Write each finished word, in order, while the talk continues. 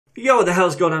Yo, what the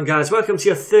hell's going on, guys? Welcome to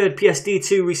your third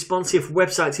PSD2 responsive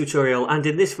website tutorial, and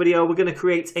in this video we're going to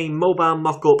create a mobile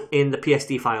mockup in the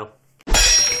PSD file.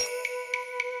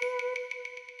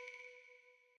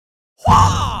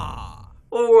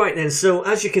 Alright then, so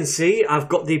as you can see, I've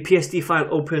got the PSD file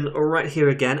open right here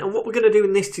again, and what we're going to do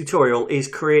in this tutorial is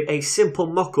create a simple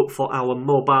mockup for our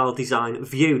mobile design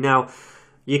view. Now,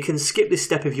 you can skip this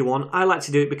step if you want. I like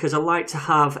to do it because I like to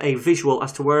have a visual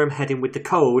as to where I'm heading with the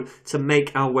code to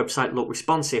make our website look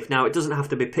responsive. Now, it doesn't have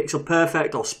to be pixel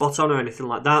perfect or spot on or anything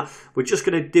like that. We're just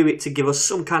going to do it to give us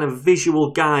some kind of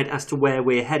visual guide as to where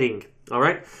we're heading.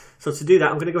 Alright, so to do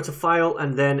that, I'm going to go to File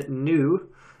and then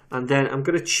New. And then I'm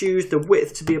going to choose the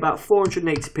width to be about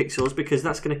 480 pixels because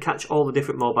that's going to catch all the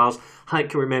different mobiles.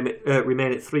 Height can remain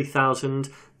at 3000.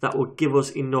 That will give us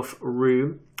enough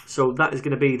room. So that is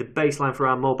going to be the baseline for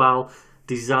our mobile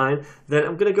design. Then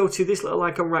I'm going to go to this little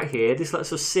icon right here. This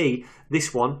lets us see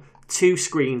this one, two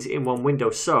screens in one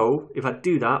window. So if I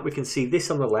do that, we can see this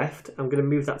on the left. I'm going to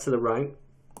move that to the right.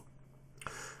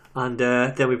 And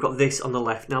then we've got this on the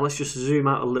left. Now let's just zoom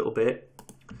out a little bit.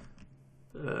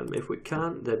 If we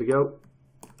can, there we go.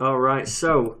 Alright,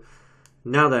 so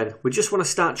now then, we just want to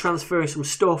start transferring some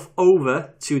stuff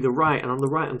over to the right, and on the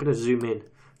right I'm going to zoom in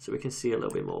so we can see a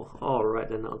little bit more. Alright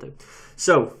then, that'll do.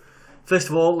 So, first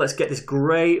of all, let's get this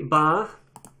grey bar.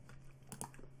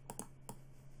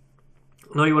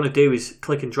 And all you want to do is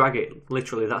click and drag it,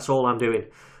 literally, that's all I'm doing.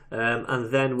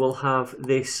 And then we'll have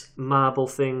this marble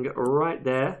thing right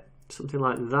there, something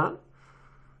like that.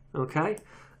 Okay.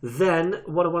 Then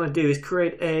what I want to do is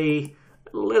create a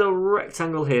little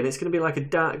rectangle here, and it's going to be like a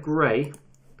dark grey,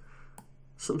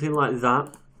 something like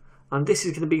that. And this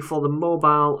is going to be for the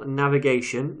mobile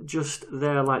navigation, just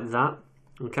there like that.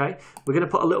 Okay, we're going to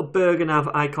put a little burger nav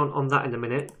icon on that in a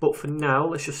minute, but for now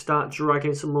let's just start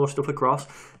dragging some more stuff across.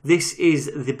 This is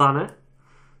the banner,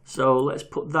 so let's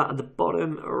put that at the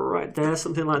bottom right there,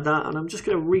 something like that. And I'm just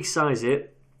going to resize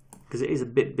it because it is a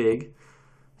bit big.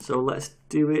 So let's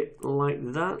do it like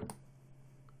that.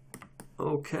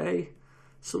 Okay,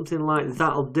 something like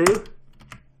that'll do.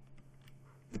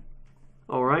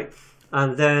 Alright,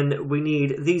 and then we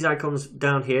need these icons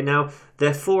down here. Now,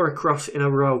 they're 4 across in a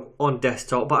row on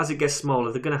desktop, but as it gets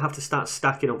smaller, they're going to have to start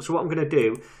stacking up. So what I'm going to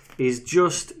do is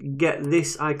just get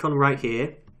this icon right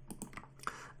here,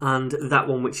 and that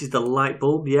one, which is the light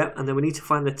bulb, yeah. And then we need to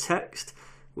find the text,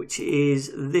 which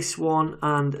is this one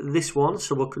and this one.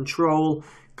 So we'll control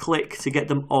click to get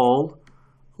them all,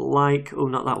 like, oh,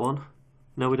 not that one,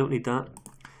 no, we don't need that,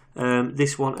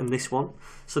 this one and this one.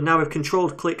 So now we've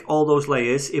controlled click all those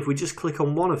layers. If we just click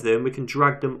on one of them, we can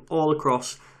drag them all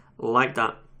across like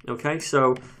that. Okay,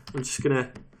 so I'm just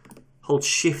gonna hold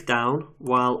shift down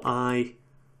while I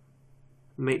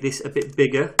make this a bit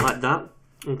bigger like that.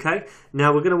 Okay,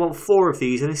 now we're going to want 4 of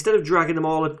these, and instead of dragging them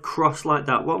all across like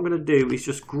that, what I'm going to do is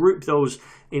just group those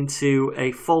into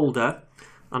a folder,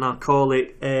 and I'll call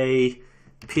it a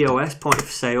POS, point of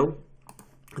sale.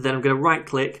 Then I'm going to right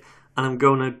click and I'm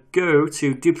going to go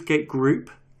to duplicate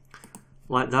group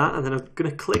like that, and then I'm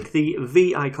going to click the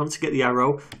V icon to get the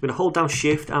arrow. I'm going to hold down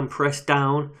shift and press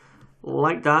down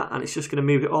like that, and it's just going to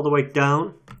move it all the way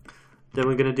down. Then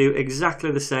we're going to do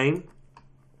exactly the same.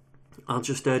 I'll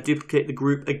just duplicate the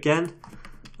group again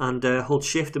and hold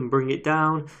shift and bring it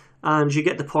down, and you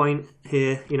get the point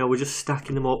here. You know, we're just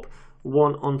stacking them up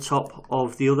one on top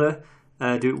of the other.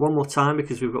 Do it one more time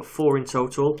because we've got 4 in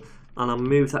total, and I'll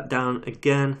move that down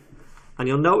again. And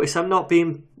you'll notice I'm not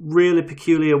being really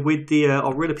peculiar with the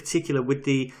or really particular with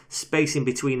the spacing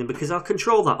between them, because I'll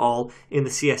control that all in the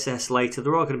CSS later.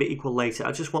 They're all going to be equal later.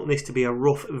 I just want this to be a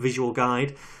rough visual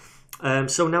guide.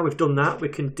 So now we've done that, we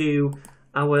can do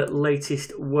our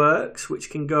latest works, which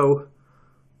can go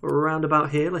around about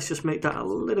here. Let's just make that a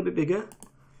little bit bigger,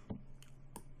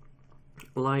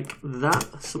 like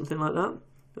that, something like that.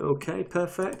 Okay,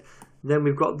 perfect. Then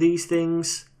we've got these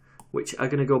things which are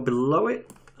going to go below it,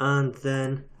 and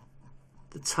then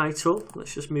the title,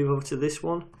 let's just move over to this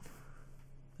one,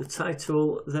 the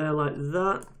title there like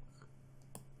that.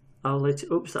 I'll let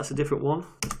it, oops, that's a different one,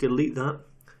 let's delete that.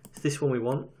 It's this one we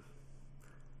want.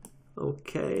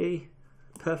 Okay,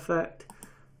 perfect.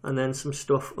 And then some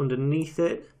stuff underneath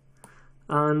it,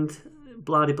 and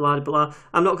blah de blah de blah.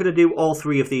 I'm not going to do all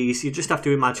 3 of these. You just have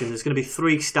to imagine there's going to be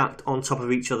 3 stacked on top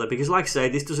of each other, because like I say,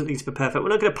 this doesn't need to be perfect. We're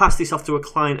not going to pass this off to a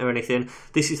client or anything.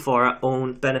 This is for our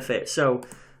own benefit. So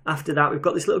after that, we've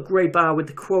got this little grey bar with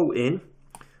the quote in,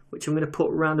 which I'm going to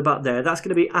put around about there. That's going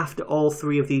to be after all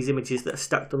 3 of these images that are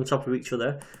stacked on top of each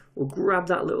other. We'll grab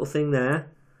that little thing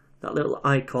there, that little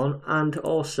icon, and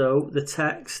also the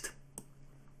text,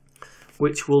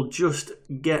 which we'll just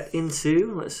get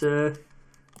into. Let's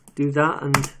do that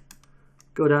and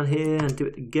go down here and do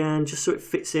it again, just so it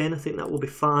fits in. I think that will be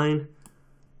fine.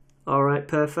 All right,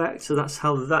 perfect. So that's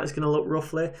how that is going to look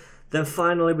roughly. Then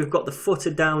finally, we've got the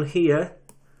footer down here.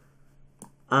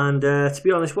 And to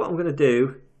be honest, what I'm going to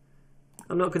do,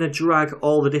 I'm not going to drag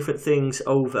all the different things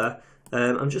over.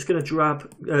 I'm just going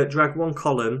to drag one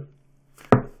column,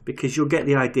 because you'll get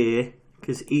the idea,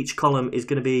 because each column is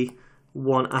going to be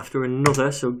one after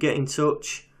another. So get in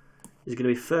touch is going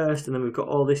to be first, and then we've got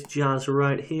all this jazz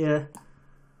right here.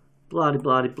 Blah,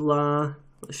 blah, blah, blah.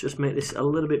 Let's just make this a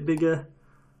little bit bigger.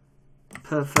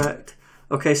 Perfect.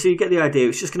 Okay, so you get the idea.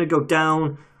 It's just going to go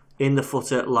down in the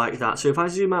footer like that. So if I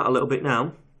zoom out a little bit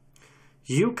now,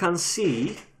 you can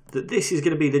see that this is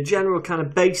going to be the general kind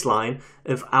of baseline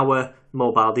of our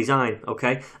mobile design,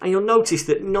 okay? And you'll notice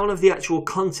that none of the actual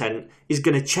content is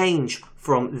going to change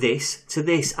from this to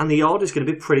this, and the order is going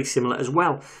to be pretty similar as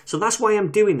well. So that's why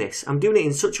I'm doing this. I'm doing it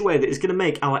in such a way that it's going to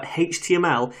make our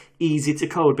HTML easy to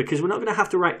code, because we're not going to have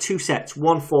to write two sets,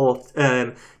 one for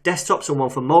desktops and one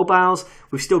for mobiles.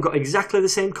 We've still got exactly the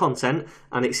same content,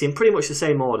 and it's in pretty much the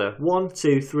same order. 1,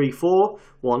 2, 3, 4,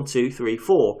 1, 2, 3,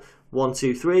 4. 1,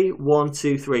 2, 3, 1,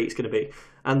 2, 3 it's going to be.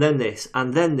 And then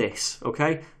this,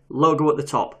 okay? Logo at the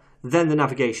top, then the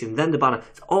navigation, then the banner.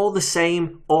 It's all the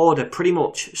same order pretty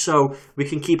much. So we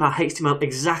can keep our HTML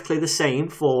exactly the same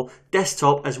for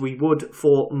desktop as we would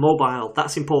for mobile.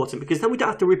 That's important, because then we don't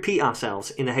have to repeat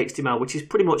ourselves in the HTML, which is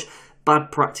pretty much bad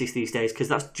practice these days, because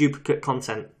that's duplicate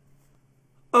content.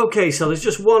 Okay, so there's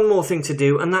just one more thing to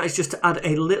do, and that is just to add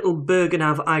a little burger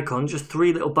nav icon, just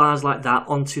 3 little bars like that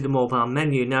onto the mobile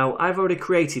menu. Now, I've already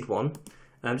created one.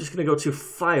 I'm just going to go to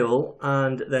File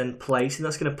and then Place, and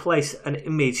that's going to place an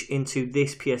image into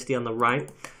this PSD on the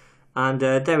right. And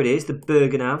there it is, the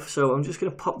burger nav. So I'm just going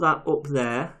to pop that up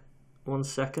there. 1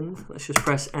 second. Let's just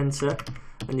press Enter,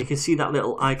 and you can see that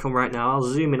little icon right now. I'll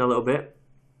zoom in a little bit.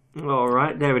 All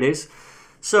right, there it is.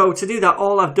 So to do that,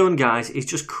 all I've done, guys, is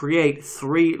just create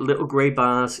 3 little grey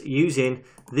bars using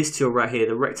this tool right here,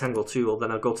 the rectangle tool. Then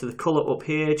I'll go to the colour up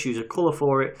here, choose a colour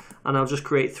for it, and I'll just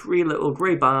create 3 little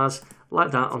grey bars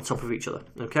like that on top of each other.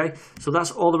 Okay, so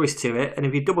that's all there is to it. And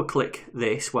if you double click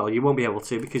this, well, you won't be able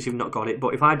to because you've not got it,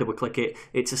 but if I double click it,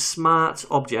 it's a smart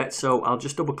object. So I'll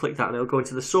just double click that and it'll go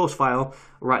into the source file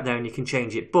right there, and you can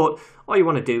change it. But all you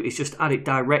want to do is just add it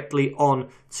directly on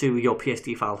to your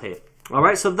PSD file here.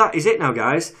 Alright, so that is it now,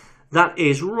 guys. That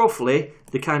is roughly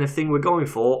the kind of thing we're going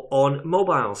for on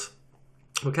mobiles.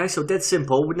 Okay, so dead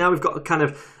simple. Now we've got a kind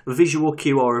of visual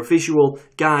cue or a visual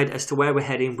guide as to where we're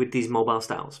heading with these mobile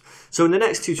styles. So in the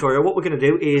next tutorial, what we're going to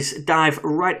do is dive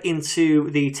right into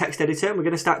the text editor, and we're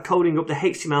going to start coding up the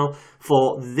HTML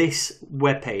for this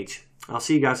web page. I'll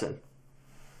see you guys then.